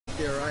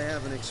there I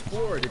haven't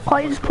explored. If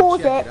Can't you just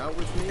pause check it? out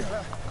with me.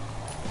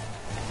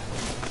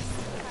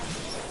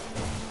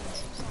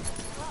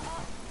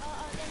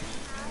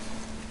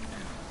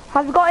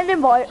 Have you got an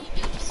invite?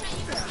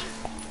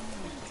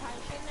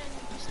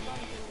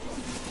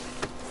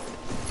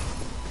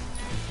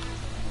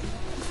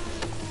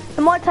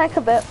 It might take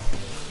a bit.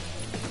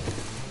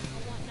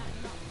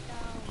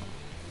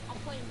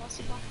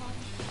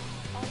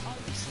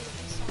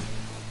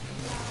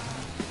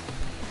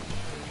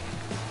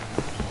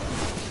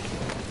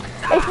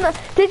 It's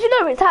not, did you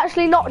know it's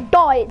actually not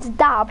die, it's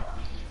dab?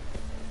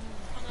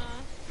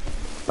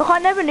 Look, I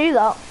never knew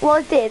that. Well,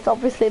 I did,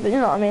 obviously, but you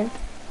know what I mean.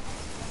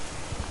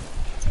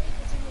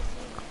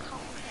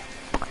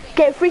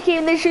 Get freaky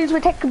in these shoes, we're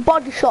taking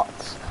body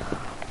shots.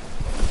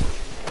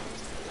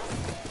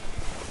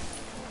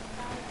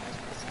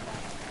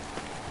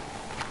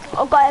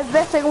 I've got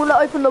everything, I'm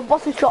gonna open the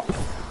bossy shop.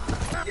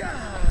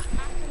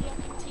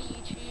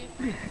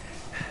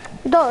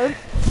 Don't?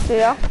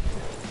 Yeah.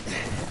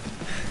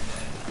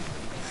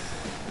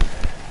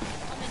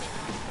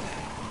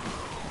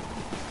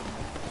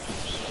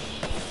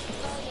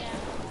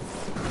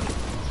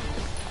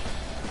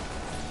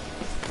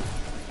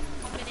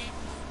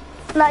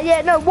 No,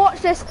 yeah, no, watch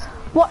this.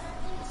 What?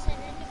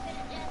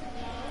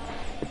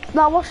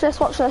 No, watch this,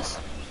 watch this.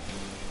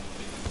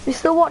 You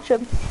still watch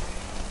him?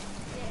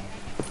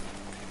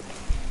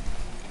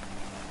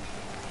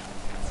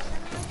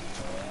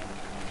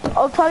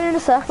 I'll tell you in a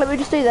sec, let me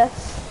just do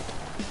this.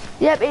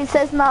 Yep, it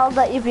says now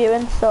that you're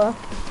viewing, so.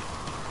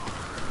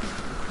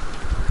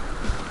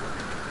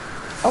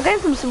 I'm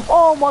getting some,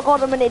 oh my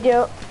god, I'm an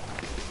idiot.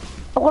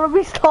 I'm gonna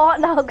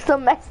restart now because I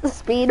messed the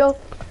speed up.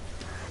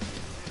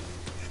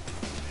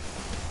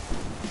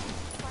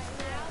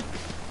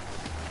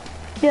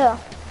 Yeah.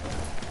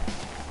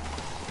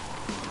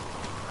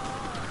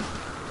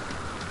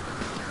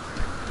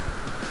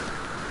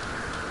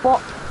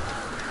 What?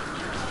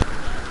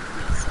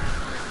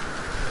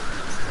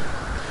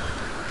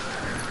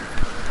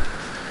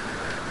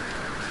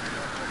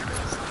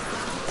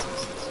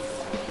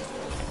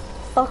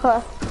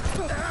 Okay.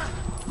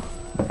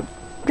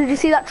 Did you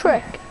see that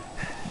trick?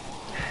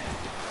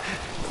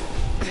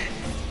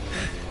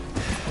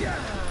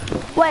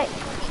 Wait.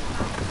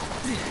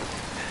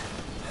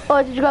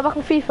 Oh, did you go back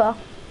on FIFA?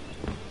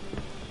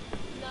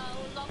 No,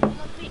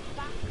 not beat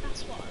back,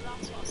 that's what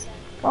I said.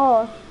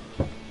 Oh.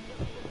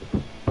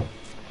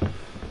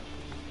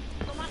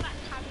 Come on, that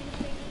cabin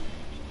thing,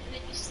 and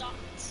then you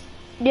stopped.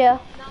 Yeah.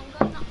 No,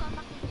 I'm not going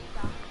back on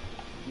FIFA.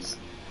 You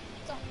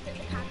stopped at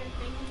the cabin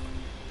thing.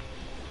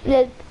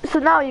 Yeah, so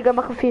now you're going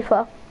back on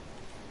FIFA.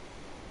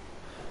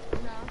 No.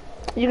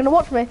 You're gonna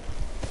watch me?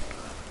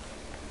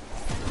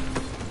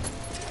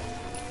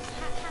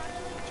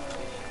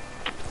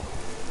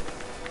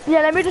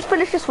 Yeah, let me just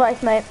finish this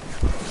race, mate.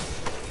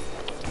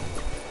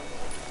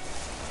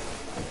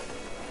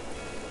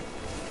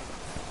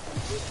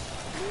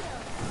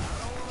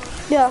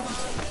 Yeah.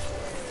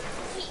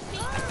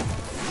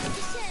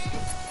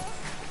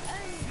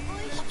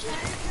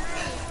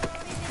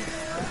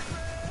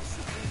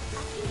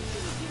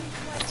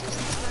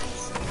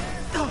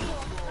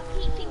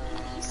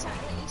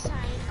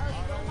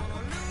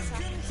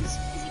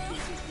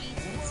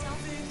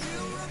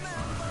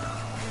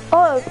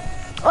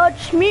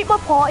 Just mute my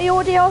party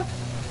audio.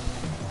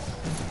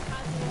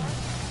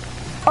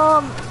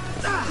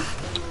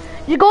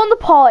 You go on the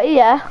party,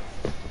 yeah.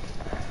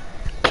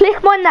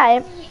 Click my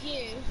name.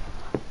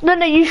 No,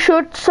 you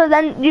should, so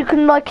then you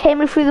can like hear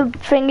me through the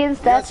thing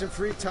instead. Got some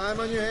free time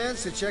on your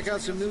hands to check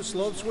out some new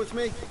slopes with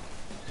me?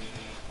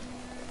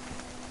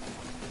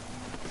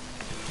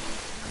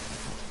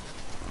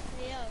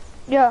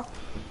 Yeah.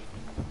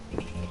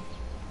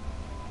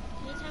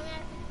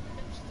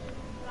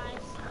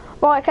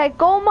 Right, okay,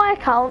 go on my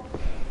account.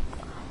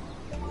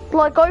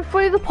 Like, go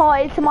through the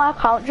party to my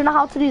account. Do you know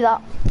how to do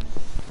that?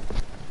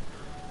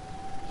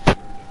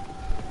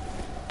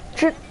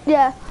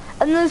 Yeah.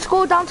 And then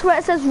scroll down to where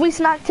it says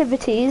recent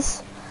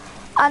activities.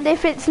 And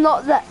if it's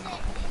not that...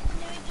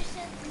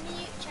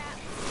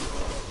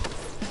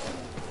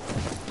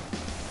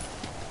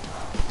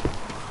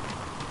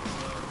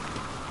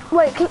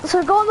 Wait,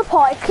 so go on the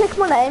party, click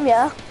my name,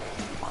 yeah?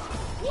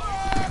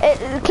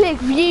 Click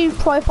view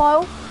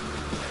profile.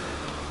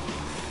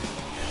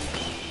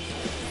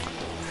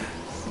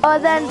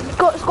 Then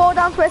scroll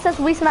down to where it says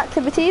recent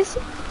activities.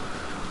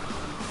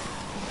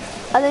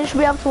 And then you should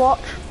be able to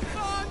watch.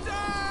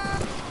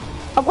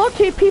 I've got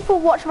 2 people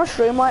watching my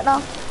stream right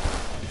now.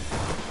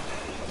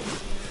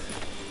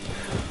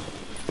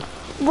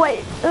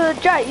 Wait,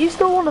 Jay, you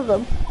still one of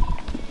them?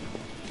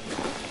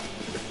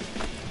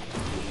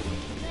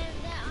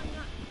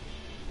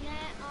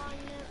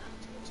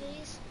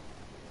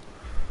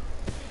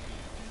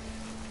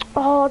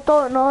 Oh, I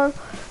don't know.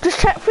 Just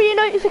check for your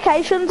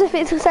notifications if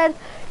it said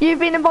you've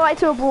been invited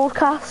to a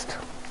broadcast.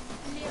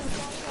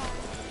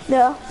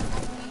 Yeah.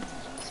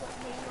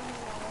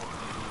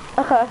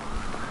 Okay.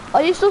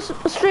 Are you still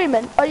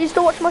streaming? Are you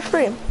still watching my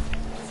stream?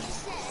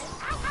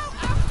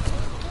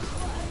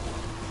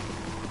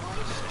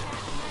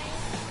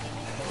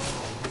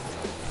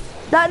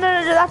 No,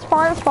 that's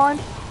fine, that's fine.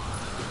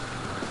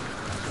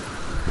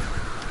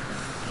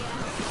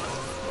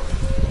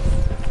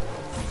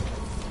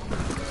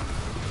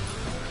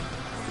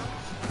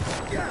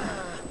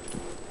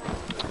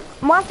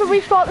 Might have to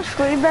restart the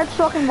stream then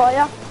so I can invite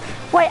you.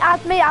 Wait,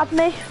 add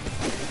me.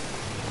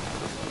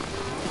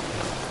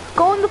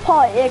 Go on the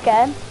party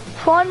again,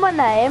 find my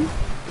name,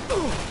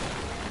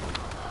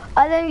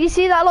 and then you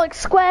see that like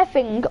square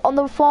thing on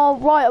the far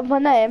right of my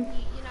name?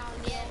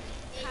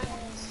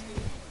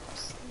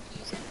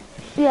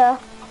 Yeah.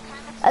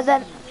 And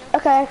then,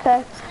 okay.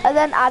 And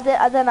then add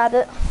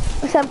it.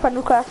 Send friend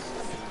request.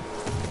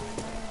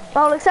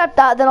 I'll accept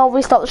that, then I'll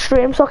restart the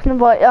stream so I can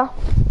invite you.